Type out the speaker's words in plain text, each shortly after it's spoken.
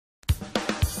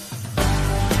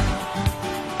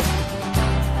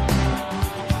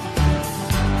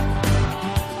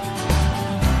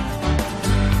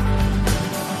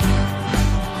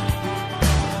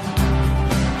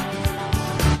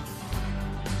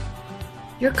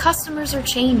Your customers are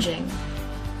changing.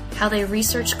 How they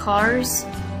research cars,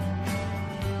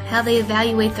 how they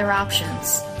evaluate their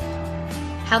options,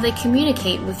 how they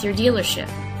communicate with your dealership.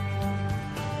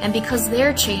 And because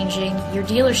they're changing, your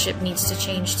dealership needs to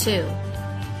change too.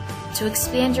 To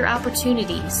expand your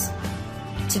opportunities,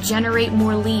 to generate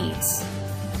more leads,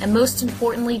 and most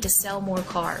importantly, to sell more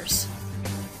cars.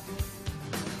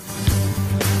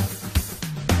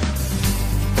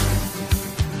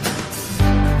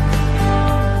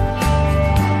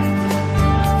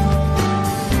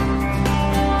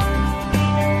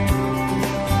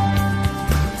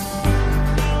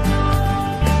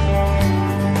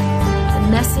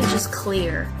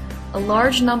 Clear. A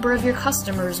large number of your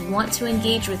customers want to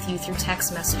engage with you through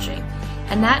text messaging,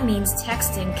 and that means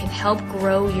texting can help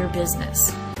grow your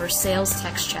business. For Sales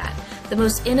Text Chat, the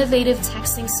most innovative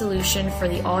texting solution for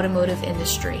the automotive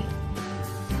industry.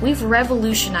 We've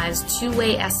revolutionized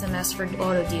two-way SMS for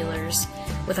auto dealers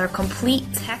with our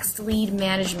complete text lead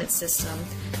management system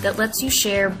that lets you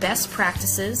share best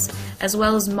practices as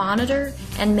well as monitor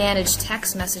and manage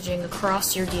text messaging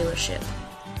across your dealership.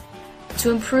 To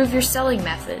improve your selling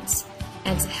methods,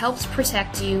 and to help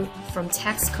protect you from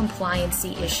text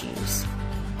compliancy issues.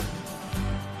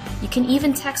 You can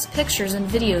even text pictures and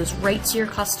videos right to your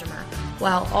customer,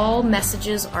 while all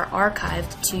messages are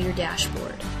archived to your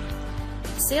dashboard.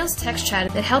 Sales Text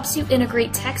Chat that helps you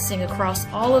integrate texting across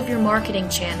all of your marketing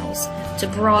channels to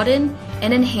broaden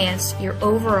and enhance your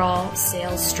overall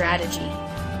sales strategy.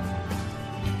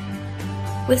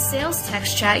 With Sales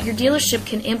Text Chat, your dealership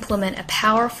can implement a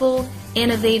powerful,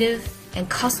 innovative, and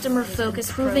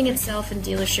customer-focused, proving itself in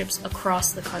dealerships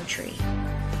across the country.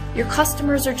 Your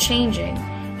customers are changing,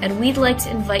 and we'd like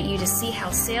to invite you to see how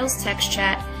Sales Text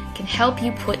Chat can help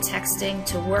you put texting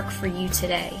to work for you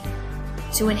today,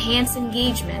 to enhance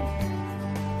engagement,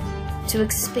 to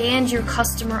expand your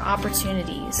customer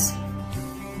opportunities,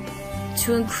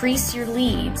 to increase your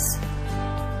leads,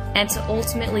 and to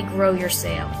ultimately grow your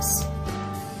sales.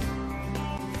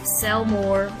 Sell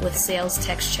more with Sales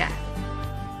Text Chat.